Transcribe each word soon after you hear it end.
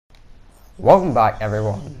Welcome back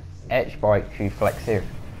everyone, it's boy Xq-Flix here.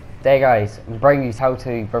 Today guys, I'm bringing you how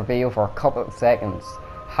to reveal for a couple of seconds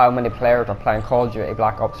how many players are playing Call of Duty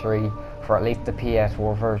Black Ops 3 for at least the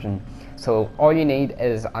PS4 version. So all you need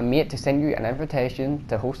is a mate to send you an invitation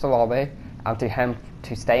to host a lobby and to him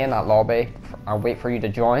to stay in that lobby and wait for you to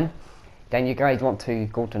join. Then you guys want to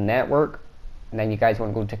go to network, and then you guys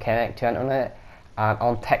want to go to connect to internet and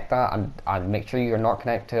untick that and make sure you're not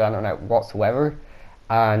connected to the internet whatsoever.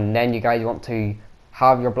 And then you guys want to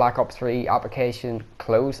have your Black Ops 3 application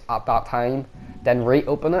closed at that time, then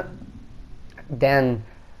reopen it, then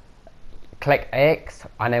click X,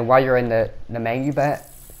 and then while you're in the menu bit,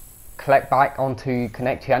 click back onto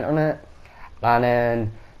connect to internet, and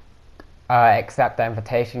then accept the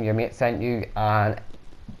invitation your mate sent you, and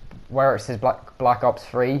where it says Black Ops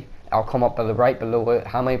 3, it'll come up right below it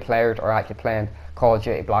how many players are actually playing Call of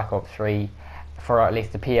Duty Black Ops 3 for at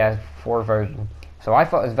least the PS4 version. So I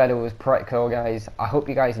thought this video was pretty cool guys. I hope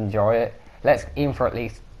you guys enjoy it. Let's aim for at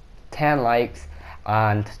least 10 likes,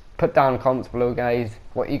 and put down in the comments below guys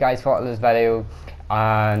what you guys thought of this video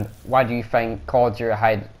and why do you think Call of Duty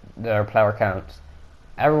hide their player counts.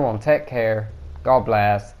 Everyone take care, God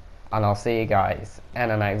bless, and I'll see you guys in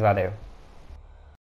the next video.